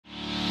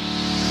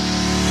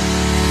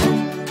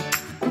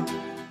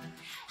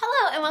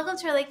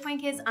Welcome to our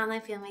LakePoint Kids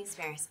online family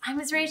experience. I'm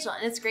Ms. Rachel,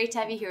 and it's great to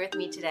have you here with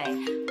me today.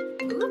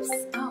 Oops,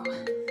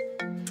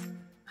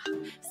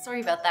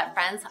 sorry about that,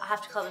 friends. I'll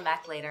have to call them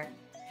back later.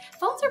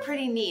 Phones are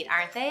pretty neat,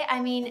 aren't they?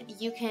 I mean,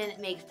 you can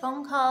make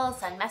phone calls,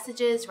 send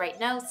messages, write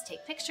notes,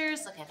 take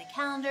pictures, look at a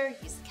calendar,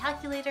 use a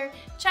calculator,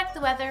 check the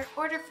weather,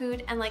 order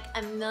food, and like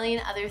a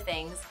million other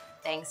things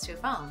thanks to a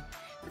phone.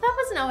 But that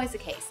wasn't always the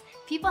case.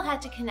 People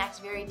had to connect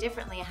very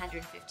differently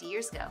 150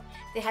 years ago.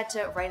 They had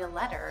to write a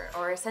letter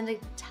or send a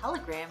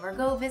telegram or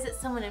go visit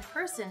someone in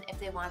person if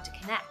they wanted to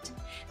connect.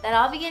 That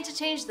all began to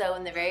change though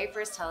when the very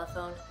first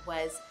telephone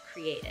was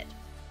created.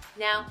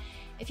 Now,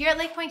 if you're at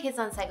LakePoint Kids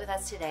on site with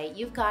us today,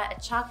 you've got a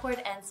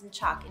chalkboard and some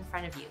chalk in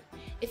front of you.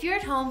 If you're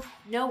at home,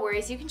 no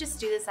worries, you can just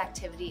do this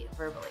activity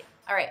verbally.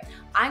 All right,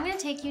 I'm going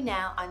to take you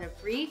now on a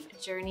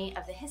brief journey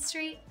of the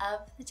history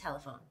of the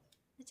telephone.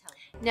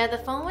 Now, the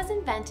phone was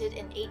invented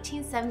in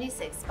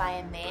 1876 by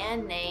a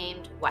man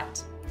named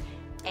what?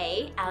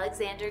 A.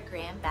 Alexander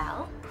Graham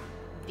Bell,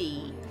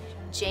 B.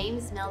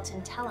 James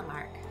Milton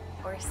Telemark,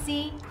 or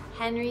C.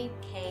 Henry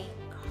K.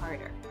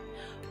 Carter.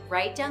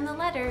 Write down the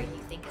letter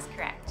you think is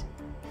correct.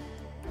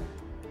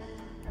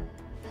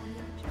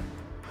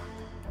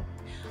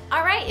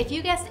 All right, if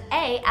you guessed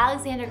A.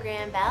 Alexander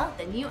Graham Bell,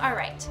 then you are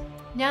right.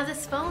 Now,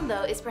 this phone,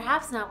 though, is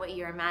perhaps not what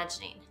you're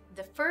imagining.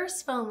 The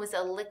first phone was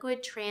a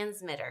liquid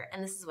transmitter,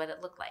 and this is what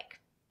it looked like.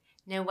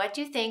 Now, what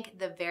do you think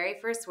the very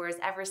first words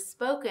ever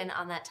spoken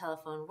on that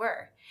telephone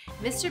were?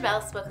 Mr.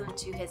 Bell spoke them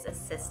to his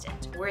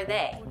assistant. Were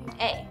they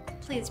A.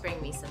 Please bring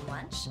me some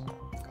lunch,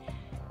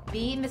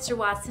 B. Mr.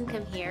 Watson,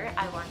 come here,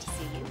 I want to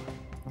see you,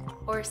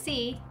 or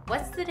C.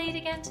 What's the date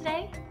again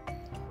today?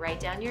 Write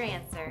down your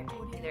answer,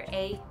 either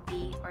A,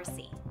 B, or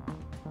C.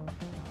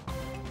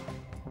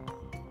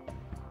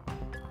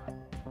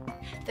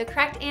 The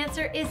correct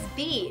answer is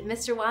B.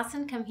 Mr.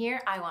 Watson, come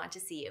here, I want to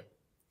see you.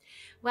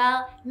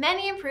 Well,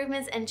 many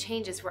improvements and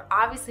changes were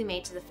obviously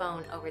made to the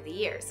phone over the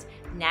years.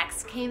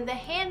 Next came the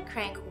hand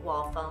crank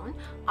wall phone,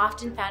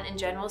 often found in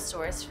general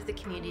stores for the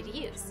community to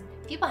use.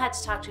 People had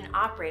to talk to an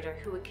operator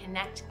who would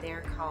connect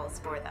their calls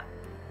for them.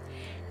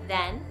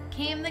 Then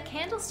came the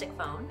candlestick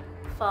phone,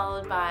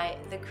 followed by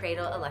the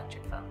cradle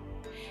electric phone.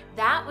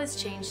 That was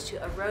changed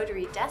to a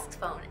rotary desk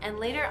phone and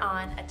later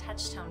on a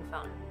touch-tone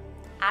phone.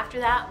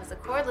 After that was a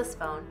cordless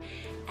phone,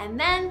 and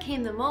then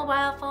came the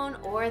mobile phone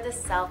or the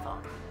cell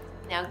phone.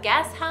 Now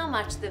guess how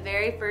much the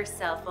very first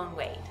cell phone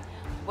weighed.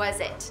 Was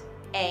it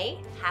A,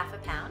 half a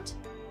pound,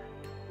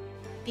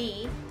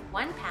 B,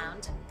 1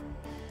 pound,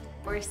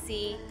 or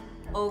C,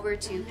 over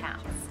 2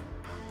 pounds?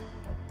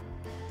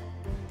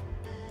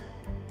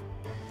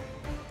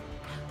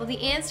 Well,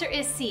 the answer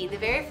is C. The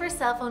very first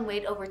cell phone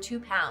weighed over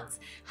 2 pounds.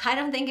 I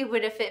don't think it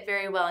would have fit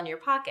very well in your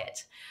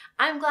pocket.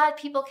 I'm glad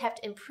people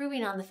kept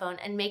improving on the phone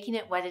and making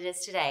it what it is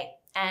today.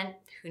 And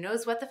who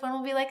knows what the phone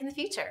will be like in the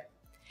future.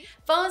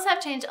 Phones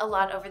have changed a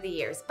lot over the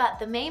years, but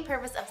the main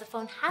purpose of the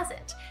phone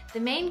hasn't. The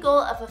main goal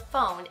of a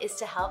phone is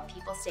to help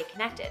people stay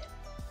connected.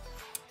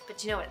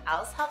 But you know what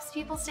else helps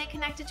people stay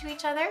connected to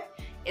each other?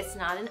 It's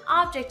not an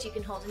object you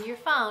can hold in your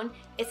phone,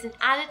 it's an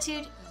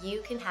attitude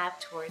you can have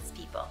towards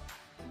people.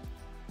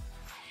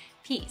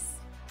 Peace.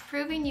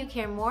 Proving you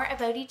care more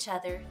about each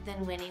other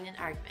than winning an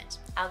argument.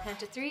 I'll count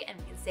to 3 and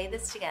we can say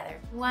this together.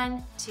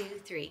 1, 2,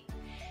 3.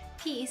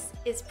 Peace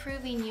is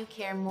proving you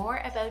care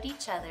more about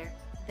each other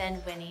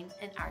than winning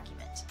an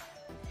argument.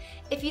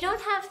 If you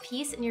don't have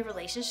peace in your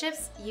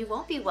relationships, you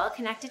won't be well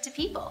connected to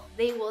people.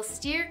 They will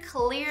steer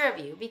clear of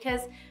you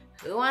because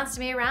who wants to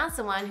be around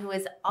someone who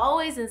is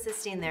always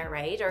insisting they're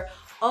right or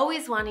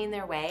always wanting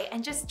their way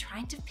and just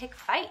trying to pick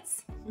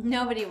fights?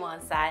 Nobody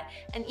wants that,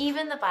 and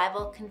even the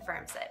Bible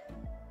confirms it.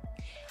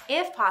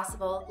 If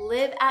possible,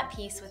 live at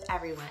peace with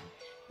everyone.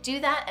 Do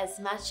that as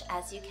much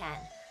as you can.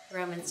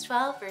 Romans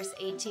 12, verse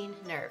 18,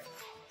 nerve.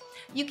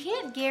 You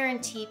can't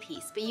guarantee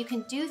peace, but you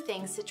can do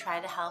things to try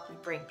to help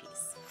bring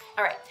peace.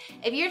 All right,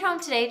 if you're at home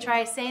today,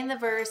 try saying the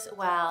verse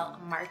while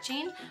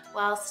marching,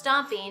 while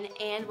stomping,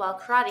 and while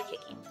karate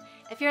kicking.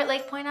 If you're at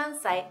LakePoint on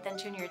site, then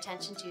turn your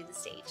attention to the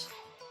stage.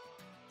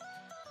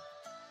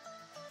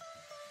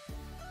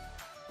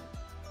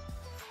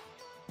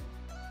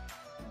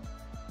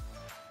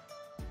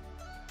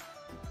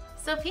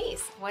 So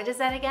peace, what is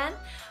that again?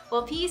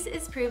 Well, peace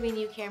is proving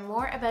you care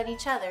more about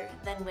each other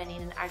than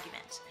winning an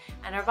argument.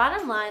 And our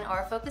bottom line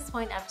or focus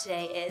point of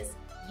today is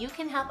you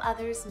can help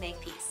others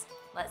make peace.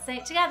 Let's say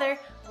it together.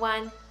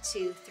 1,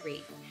 2,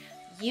 3.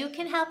 You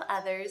can help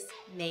others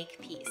make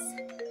peace.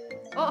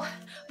 Oh,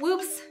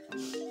 whoops.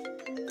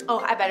 Oh,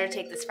 I better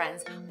take this,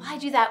 friends. While I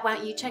do that, why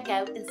don't you check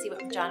out and see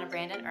what John and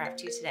Brandon are up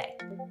to today.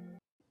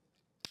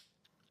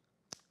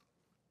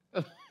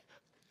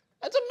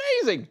 That's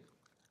amazing.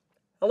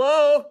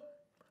 Hello?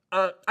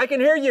 I can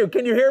hear you.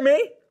 Can you hear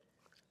me?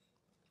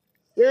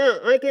 Yeah,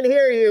 I can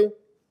hear you.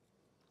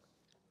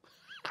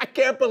 I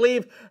can't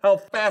believe how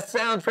fast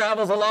sound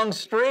travels along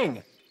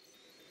string.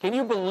 Can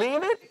you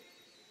believe it?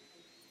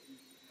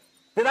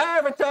 Did I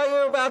ever tell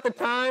you about the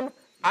time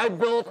I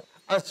built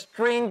a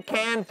string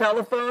can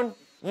telephone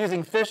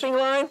using fishing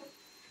line?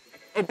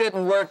 It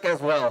didn't work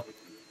as well.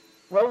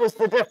 What was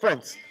the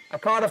difference? I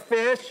caught a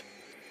fish.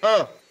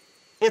 Oh,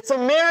 it's a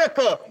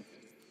miracle.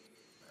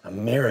 A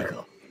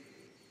miracle.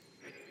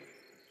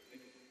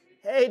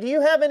 Hey, do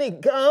you have any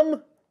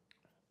gum?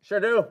 Sure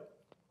do.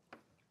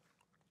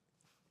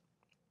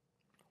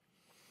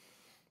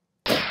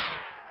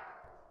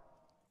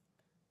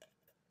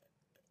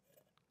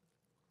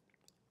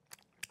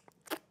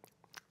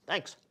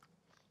 Thanks.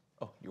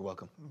 Oh, you're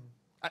welcome.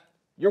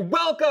 You're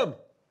welcome!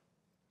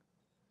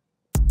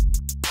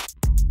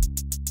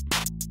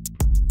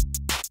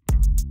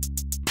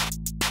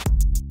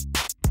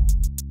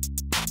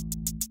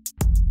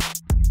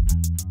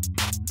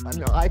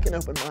 No, I can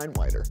open mine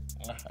wider.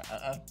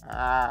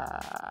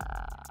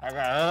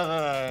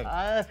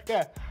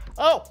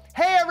 Oh,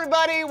 hey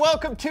everybody,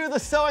 welcome to the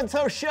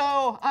So-and-So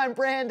Show. I'm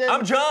Brandon.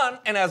 I'm John,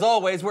 and as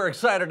always, we're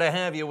excited to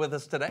have you with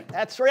us today.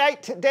 That's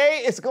right,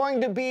 today is going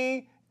to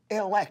be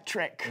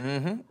electric.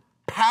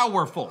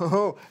 Powerful.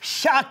 Oh,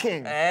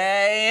 shocking.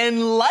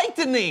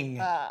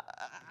 Enlightening.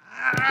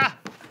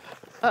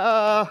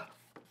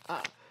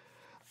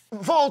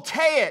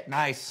 Voltaic.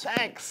 Nice.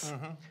 Thanks.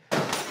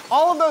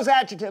 All of those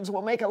adjectives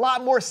will make a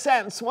lot more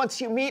sense once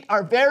you meet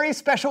our very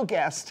special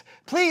guest.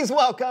 Please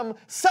welcome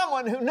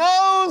someone who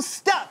knows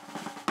stuff.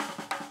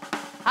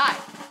 Hi.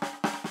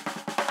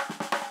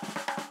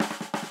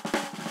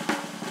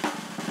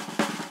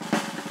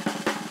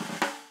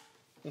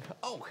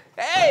 Oh,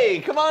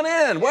 hey, come on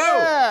in. Whoa.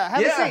 Yeah, have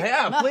a seat.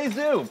 Yeah, please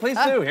do. Please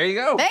do. Here you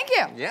go. Thank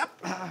you. Yep.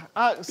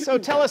 So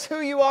tell us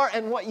who you are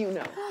and what you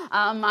know.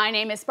 My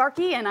name is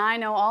Sparky, and I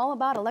know all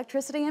about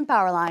electricity and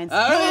power lines.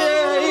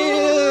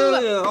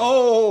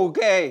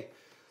 Okay.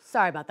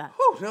 Sorry about that.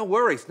 Whew, no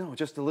worries. No,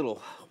 just a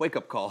little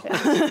wake-up call.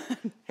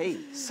 Hey.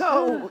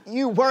 So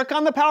you work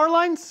on the power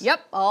lines?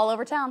 Yep, all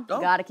over town.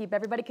 Oh. Got to keep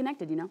everybody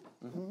connected, you know.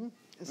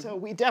 So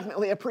we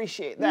definitely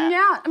appreciate that.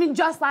 Yeah, I mean,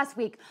 just last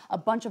week, a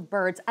bunch of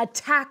birds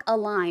attack a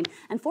line,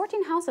 and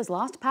 14 houses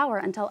lost power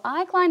until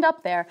I climbed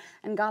up there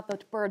and got the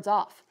birds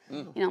off.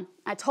 You know,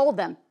 I told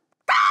them,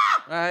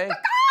 Hey.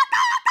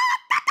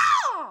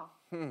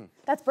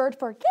 that's bird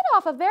for get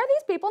off of there,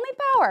 these people need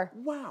power.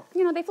 Wow.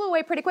 You know, they flew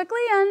away pretty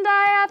quickly, and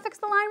I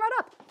fixed the line right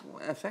up.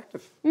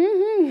 Effective. 4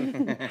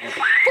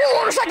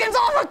 seconds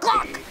off the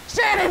clock.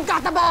 Shannon's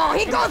got the ball.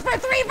 He goes for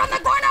 3 from the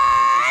corner.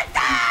 It's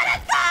good!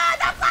 It's good!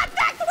 The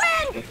Flapjacks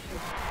win!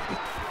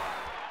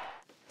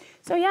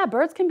 So yeah,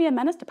 birds can be a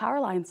menace to power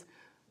lines.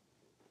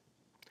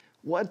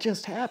 What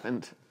just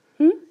happened?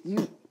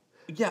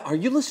 Yeah, are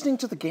you listening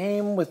to the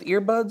game with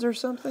earbuds or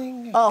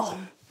something? Oh,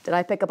 did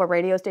I pick up a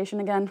radio station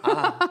again?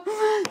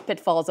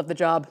 Pitfalls of the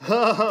job.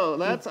 Oh,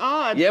 that's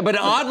odd. Yeah, but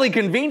oddly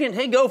convenient.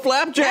 Hey, go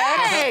Flapjack!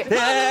 Hey!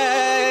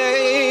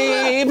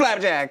 Hey,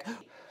 Flapjack!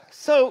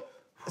 So,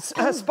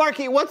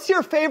 Sparky, what's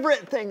your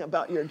favorite thing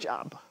about your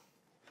job?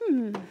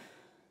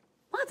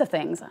 Lots of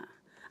things.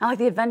 I like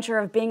the adventure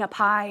of being up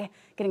high,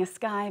 getting a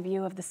sky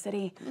view of the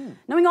city,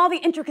 knowing all the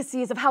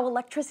intricacies of how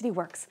electricity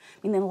works.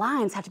 I mean, the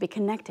lines have to be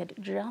connected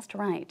just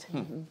right.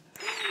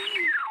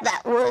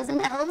 That was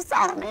Mel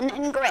Solomon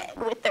and Greg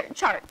with their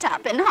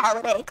chart-topping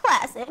holiday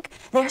classic,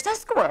 There's a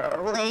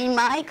Squirrel in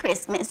My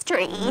Christmas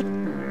Tree.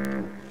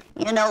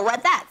 You know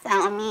what that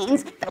sound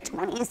means. The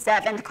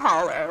 27th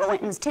caller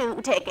wins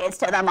 2 tickets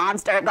to the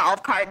Monster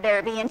Golf Cart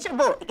Derby in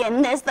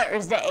Sheboygan this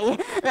Thursday.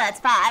 That's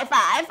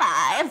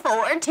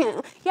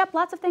 55542. Yep,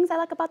 lots of things I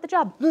like about the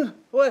job.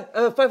 What?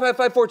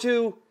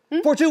 55542.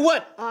 42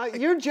 what?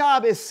 Your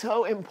job is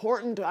so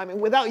important. I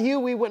mean, without you,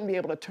 we wouldn't be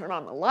able to turn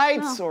on the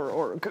lights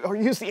or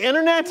use the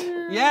internet.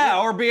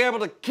 Yeah, or be able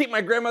to keep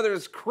my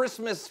grandmother's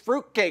Christmas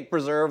fruitcake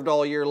preserved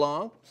all year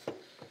long.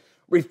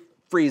 We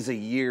freeze a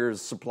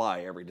year's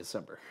supply every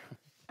December.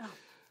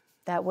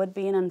 That would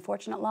be an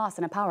unfortunate loss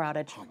in a power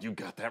outage. Oh, you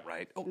got that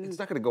right. Oh, it's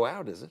not going to go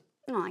out, is it?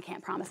 Oh, I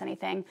can't promise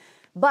anything.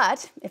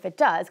 But if it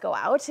does go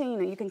out,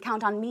 you can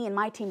count on me and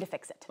my team to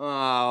fix it.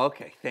 Oh,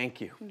 okay.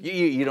 Thank you.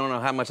 You don't know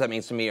how much that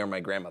means to me or my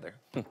grandmother.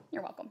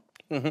 You're welcome.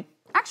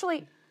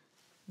 Actually,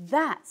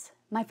 that's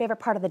my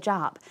favorite part of the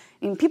job.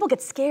 I mean, people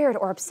get scared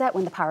or upset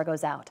when the power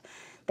goes out.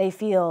 They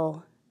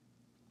feel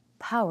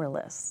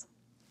powerless.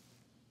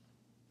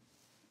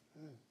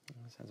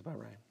 That sounds about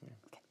right. Yeah.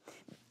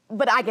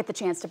 But I get the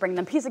chance to bring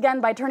them peace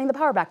again by turning the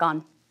power back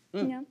on.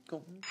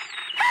 Cool.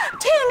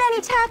 Too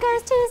many tacos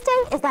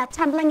Tuesday? Is that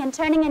tumbling and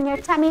turning in your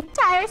tummy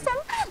tiresome?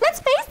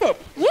 Let's face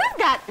it, you've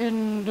got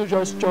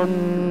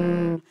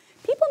indigestion.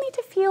 People need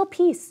to feel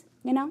peace,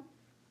 you know?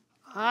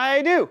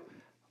 I do.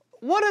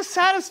 What a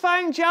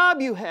satisfying job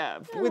you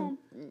have with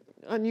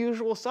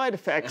unusual side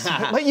effects.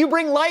 But you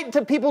bring light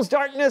to people's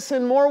darkness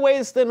in more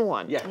ways than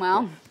one. Yeah.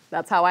 Well,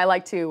 that's how I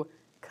like to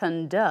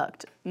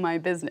conduct my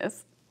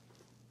business.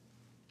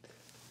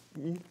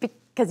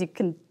 Because you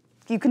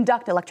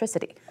conduct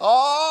electricity.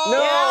 Oh!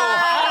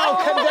 No!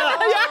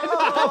 Conduct!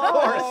 Of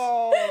course.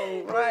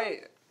 Oh,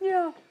 right.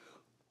 Yeah.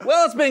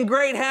 Well, it's been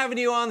great having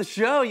you on the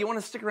show. You want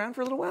to stick around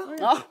for a little while?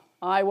 Oh,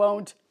 I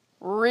won't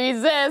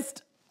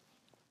resist.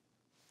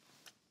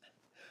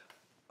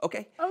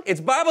 Okay. It's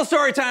Bible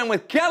story time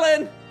with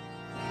Kellen.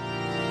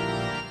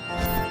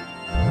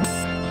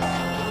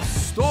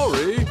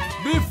 Story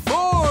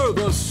before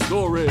the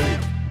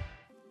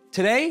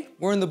Today,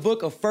 we're in the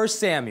book of 1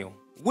 Samuel,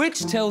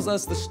 which tells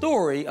us the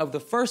story of the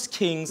first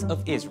kings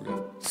of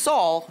Israel.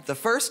 Saul, the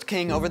first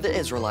king over the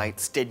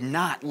Israelites, did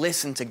not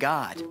listen to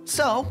God.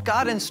 So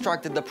God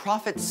instructed the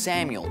prophet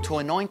Samuel to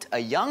anoint a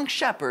young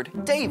shepherd,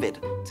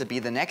 David, to be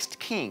the next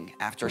king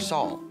after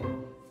Saul.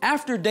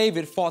 After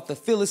David fought the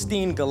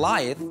Philistine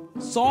Goliath,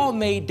 Saul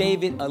made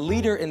David a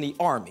leader in the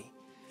army.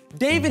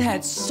 David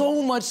had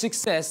so much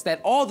success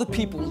that all the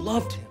people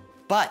loved him.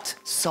 But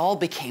Saul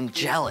became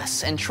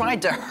jealous and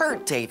tried to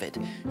hurt David,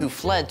 who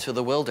fled to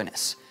the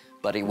wilderness.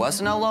 But he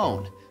wasn't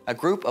alone. A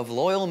group of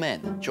loyal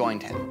men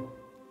joined him.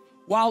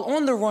 While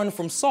on the run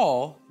from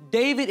Saul,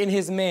 David and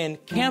his men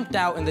camped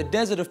out in the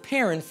desert of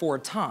Paran for a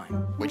time.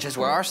 Which is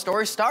where our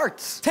story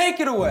starts. Take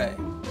it away.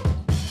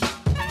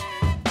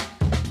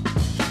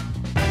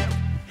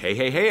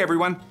 Hey,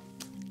 everyone.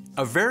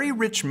 A very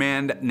rich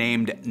man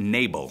named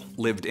Nabal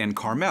lived in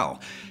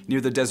Carmel, near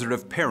the desert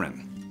of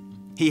Paran.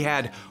 He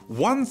had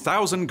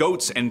 1,000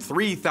 goats and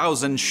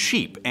 3,000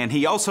 sheep, and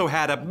he also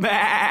had a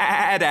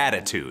bad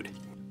attitude.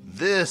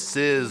 This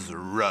is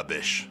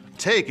rubbish.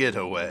 Take it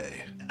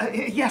away.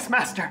 Yes,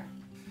 master.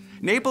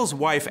 Nabal's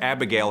wife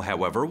Abigail,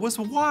 however, was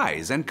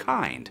wise and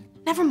kind.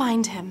 Never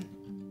mind him.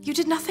 You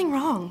did nothing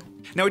wrong.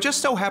 Now, it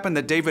just so happened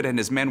that David and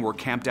his men were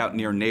camped out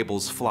near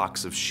Nabal's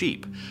flocks of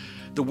sheep.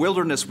 The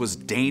wilderness was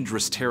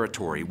dangerous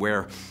territory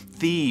where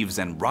thieves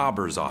and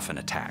robbers often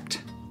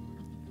attacked.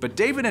 But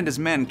David and his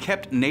men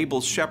kept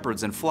Nabal's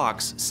shepherds and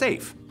flocks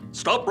safe.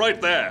 Stop right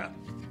there.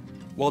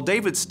 While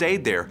David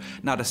stayed there,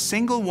 not a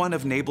single one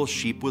of Nabal's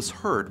sheep was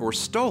hurt or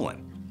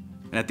stolen.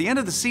 And at the end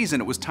of the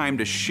season, it was time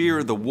to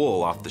shear the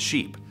wool off the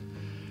sheep.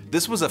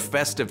 This was a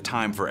festive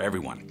time for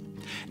everyone.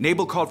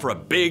 Nabal called for a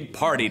big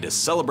party to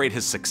celebrate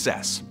his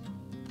success.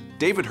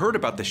 David heard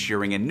about the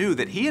shearing and knew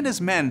that he and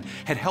his men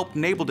had helped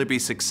Nabal to be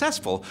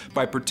successful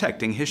by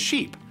protecting his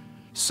sheep.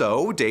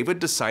 So David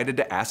decided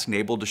to ask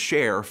Nabal to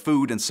share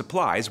food and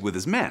supplies with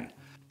his men.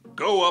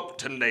 Go up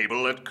to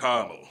Nabal at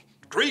Carmel.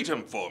 Greet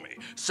him for me.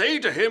 Say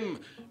to him,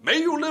 may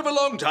you live a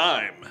long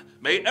time.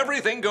 May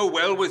everything go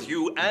well with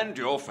you and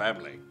your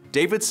family.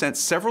 David sent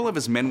several of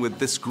his men with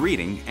this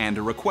greeting and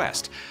a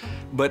request.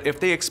 But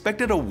if they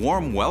expected a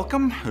warm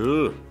welcome,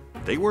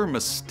 they were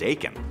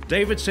mistaken.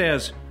 David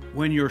says,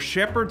 when your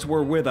shepherds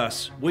were with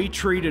us, we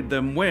treated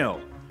them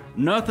well.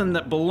 Nothing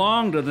that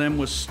belonged to them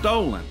was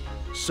stolen.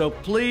 So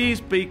please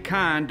be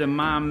kind to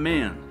my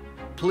men.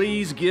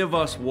 Please give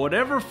us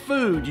whatever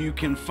food you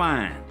can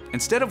find.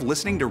 Instead of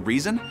listening to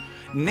reason,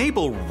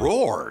 Nabal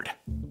roared.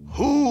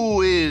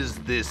 Who is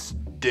this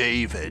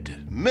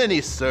David? Many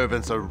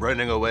servants are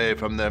running away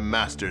from their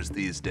masters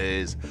these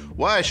days.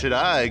 Why should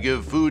I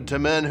give food to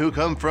men who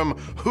come from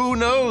who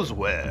knows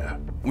where?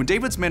 When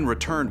David's men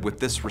returned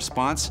with this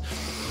response,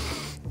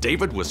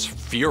 David was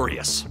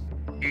furious.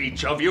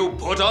 Each of you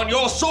put on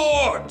your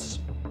swords!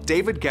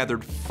 David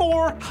gathered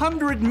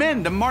 400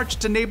 men to march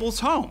to Nabal's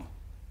home.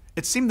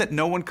 It seemed that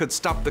no one could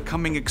stop the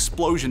coming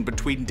explosion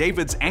between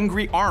David's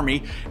angry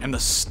army and the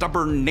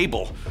stubborn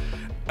Nabal.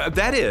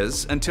 That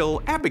is,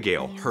 until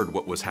Abigail heard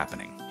what was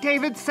happening.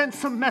 David sent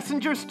some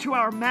messengers to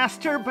our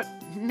master, but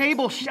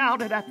Nabal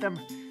shouted at them.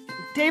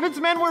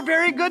 David's men were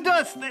very good to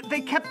us. They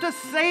kept us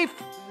safe.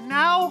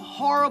 Now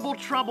horrible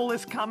trouble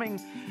is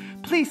coming.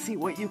 Please see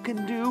what you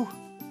can do.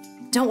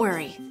 Don't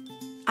worry.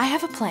 I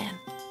have a plan.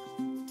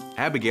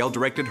 Abigail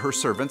directed her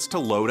servants to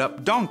load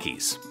up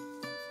donkeys.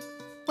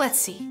 Let's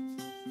see.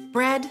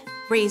 Bread,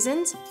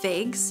 raisins,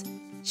 figs,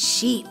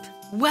 sheep.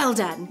 Well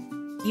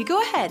done. You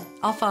go ahead.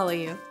 I'll follow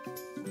you.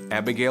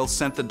 Abigail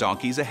sent the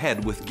donkeys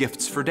ahead with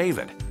gifts for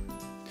David.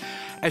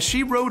 As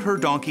she rode her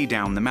donkey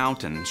down the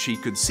mountain, she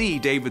could see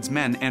David's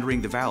men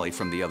entering the valley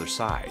from the other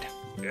side.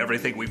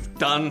 Everything we've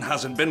done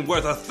hasn't been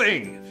worth a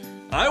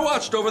thing. I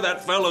watched over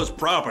that fellow's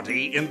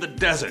property in the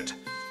desert,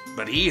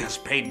 but he has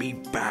paid me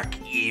back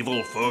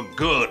evil for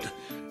good.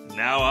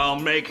 Now I'll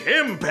make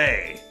him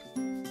pay.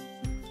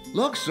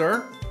 Look,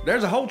 sir,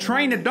 there's a whole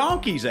train of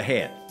donkeys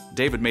ahead.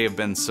 David may have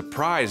been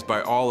surprised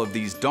by all of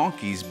these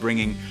donkeys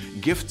bringing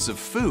gifts of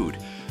food,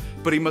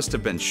 but he must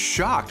have been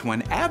shocked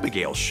when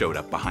Abigail showed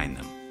up behind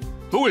them.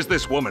 Who is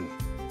this woman?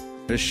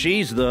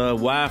 She's the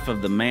wife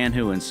of the man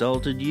who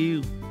insulted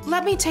you.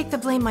 Let me take the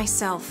blame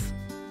myself.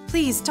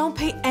 Please don't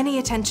pay any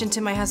attention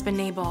to my husband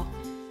Nabal.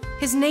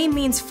 His name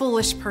means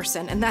foolish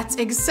person, and that's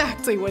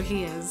exactly what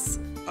he is.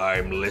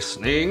 I'm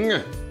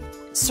listening.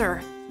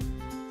 Sir,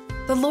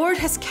 the Lord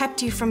has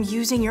kept you from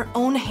using your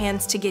own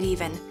hands to get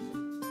even.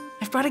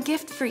 I've brought a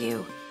gift for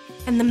you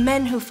and the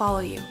men who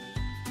follow you.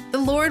 The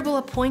Lord will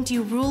appoint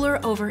you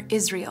ruler over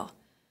Israel.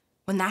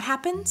 When that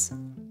happens,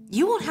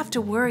 you won't have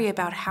to worry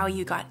about how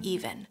you got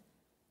even.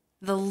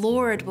 The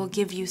Lord will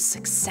give you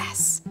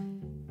success.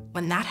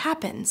 When that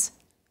happens,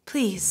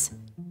 please,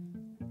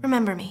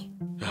 remember me.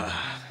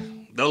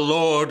 The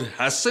Lord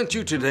has sent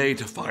you today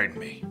to find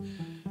me.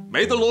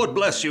 May the Lord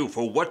bless you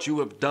for what you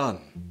have done.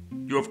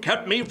 You have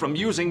kept me from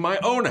using my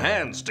own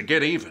hands to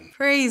get even.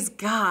 Praise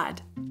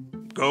God.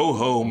 Go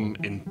home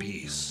in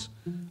peace.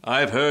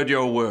 I've heard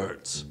your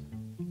words.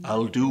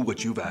 I'll do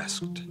what you've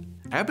asked.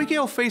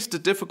 Abigail faced a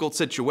difficult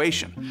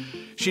situation.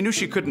 She knew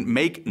she couldn't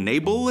make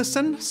Nabal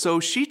listen, so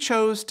she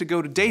chose to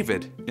go to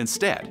David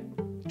instead.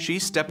 She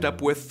stepped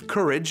up with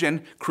courage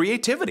and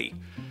creativity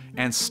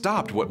and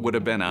stopped what would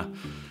have been a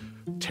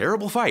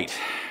terrible fight.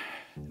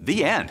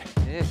 The end.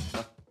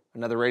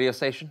 Another radio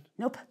station?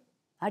 Nope.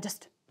 I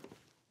just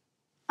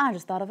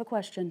thought of a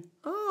question.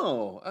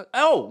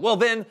 Oh, well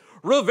then,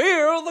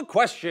 reveal the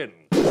question.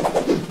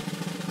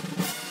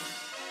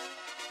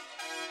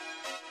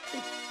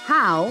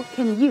 How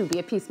can you be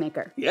a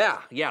peacemaker?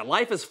 Yeah,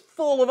 life is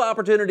full of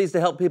opportunities to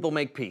help people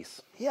make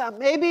peace. Yeah,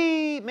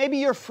 maybe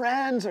your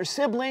friends or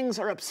siblings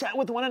are upset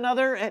with one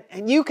another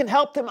and you can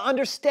help them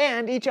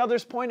understand each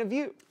other's point of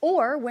view.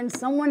 Or when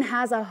someone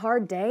has a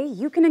hard day,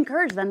 you can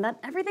encourage them that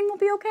everything will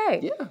be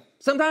okay. Yeah.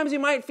 Sometimes you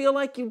might feel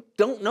like you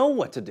don't know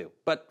what to do.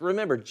 But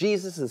remember,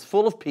 Jesus is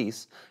full of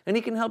peace, and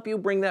he can help you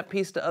bring that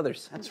peace to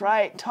others. That's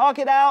right. Talk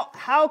it out.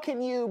 How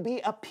can you be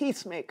a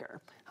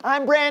peacemaker?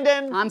 I'm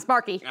Brandon. I'm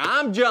Sparky.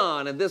 I'm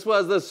John, and this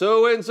was the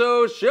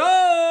So-and-So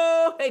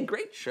Show. Hey,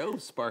 great show,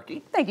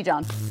 Sparky. Thank you,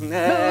 John.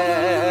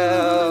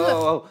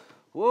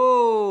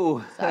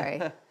 Whoa. Sorry.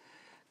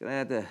 Gonna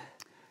have to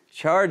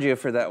charge you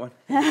for that one.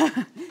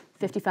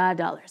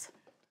 $55.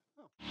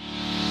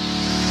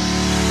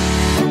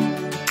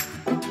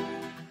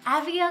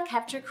 Abigail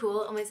kept her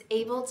cool and was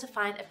able to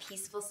find a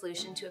peaceful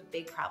solution to a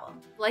big problem.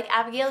 Like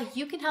Abigail,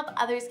 you can help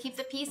others keep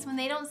the peace when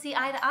they don't see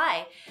eye to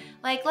eye.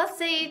 Like, let's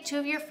say two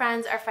of your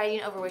friends are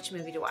fighting over which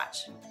movie to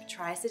watch.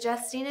 Try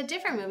suggesting a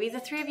different movie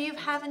the three of you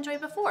have enjoyed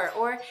before,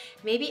 or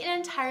maybe an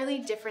entirely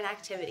different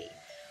activity.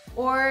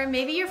 Or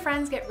maybe your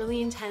friends get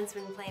really intense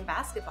when playing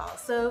basketball,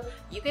 so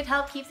you could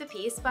help keep the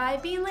peace by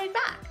being laid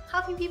back,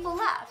 helping people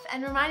laugh,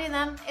 and reminding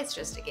them it's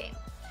just a game.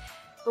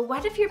 But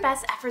what if your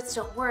best efforts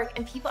don't work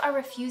and people are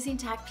refusing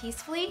to act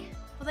peacefully?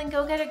 Well, then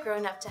go get a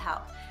grown-up to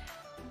help.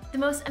 The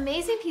most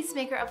amazing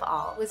peacemaker of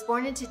all was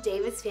born into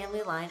David's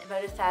family line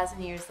about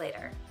 1,000 years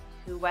later.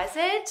 Who was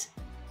it?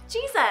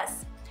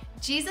 Jesus!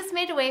 Jesus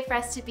made a way for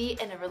us to be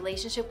in a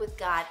relationship with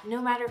God,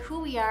 no matter who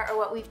we are or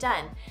what we've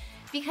done.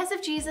 Because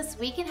of Jesus,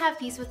 we can have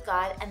peace with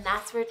God, and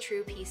that's where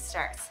true peace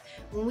starts.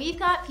 When we've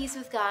got peace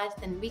with God,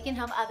 then we can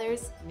help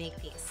others make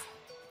peace.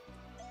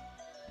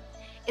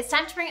 It's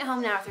time to bring it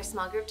home now with your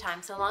small group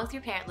time, so along with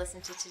your parent,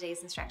 listen to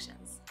today's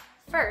instructions.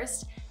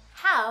 First,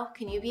 how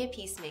can you be a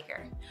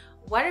peacemaker?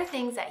 What are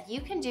things that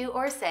you can do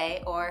or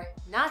say, or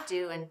not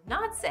do and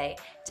not say,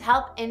 to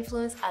help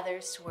influence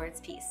others towards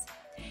peace?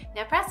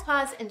 Now press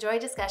pause, enjoy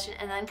discussion,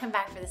 and then come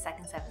back for the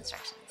second set of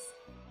instructions.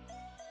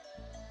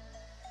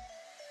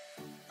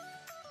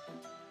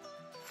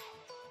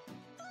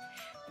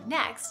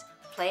 Next,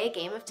 play a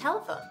game of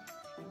telephone.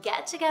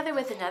 Get together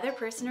with another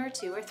person or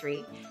two or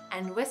three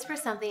and whisper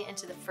something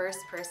into the first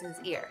person's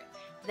ear.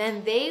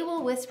 Then they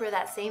will whisper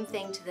that same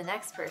thing to the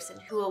next person,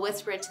 who will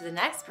whisper it to the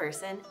next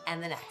person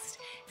and the next.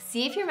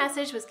 See if your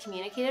message was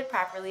communicated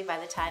properly by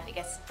the time it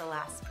gets to the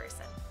last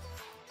person.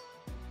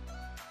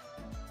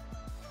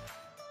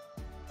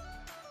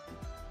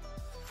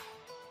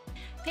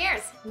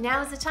 Parents,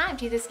 now is the time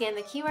to either scan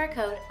the QR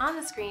code on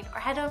the screen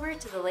or head over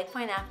to the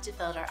LakePoint app to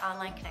fill out our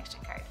online connection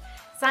card.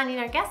 Signing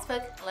our guest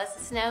book lets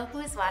us know who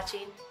is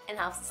watching and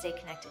helps us stay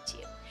connected to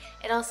you.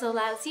 It also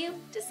allows you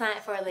to sign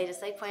up for our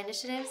latest LakePoint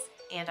initiatives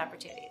and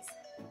opportunities.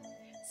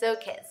 So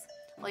kids,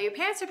 while your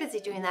parents are busy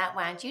doing that,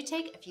 why don't you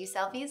take a few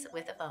selfies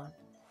with a phone?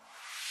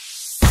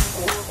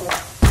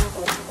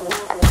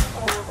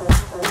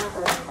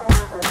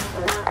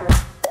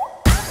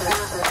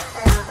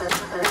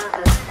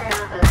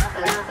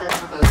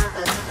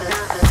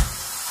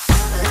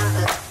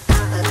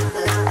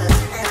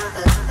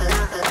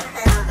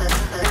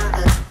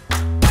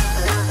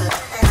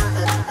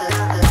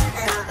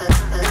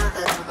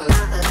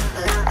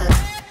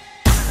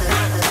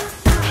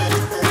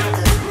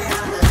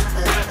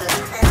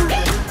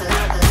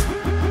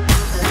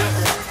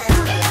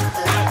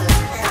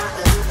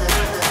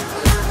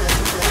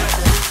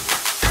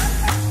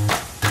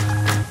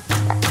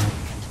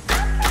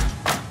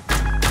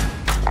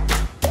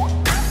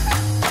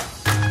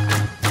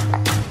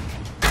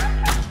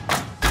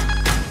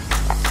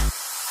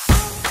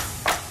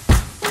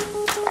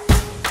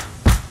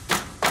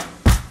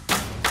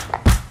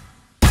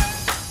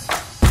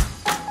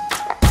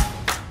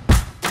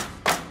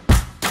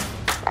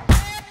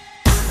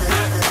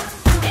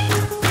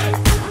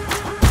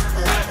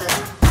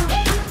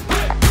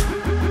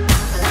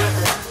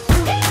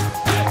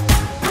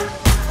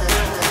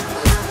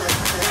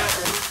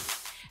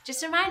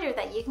 Just a reminder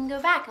that you can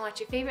go back and watch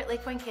your favorite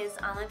LakePoint Kids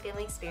online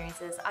family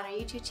experiences on our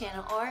YouTube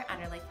channel or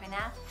on our LakePoint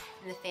app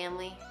in the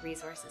Family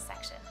Resources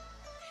section.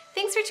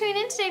 Thanks for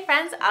tuning in today,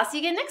 friends. I'll see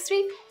you again next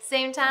week.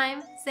 Same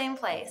time, same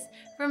place.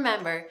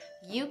 Remember,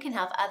 you can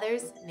help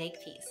others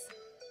make peace.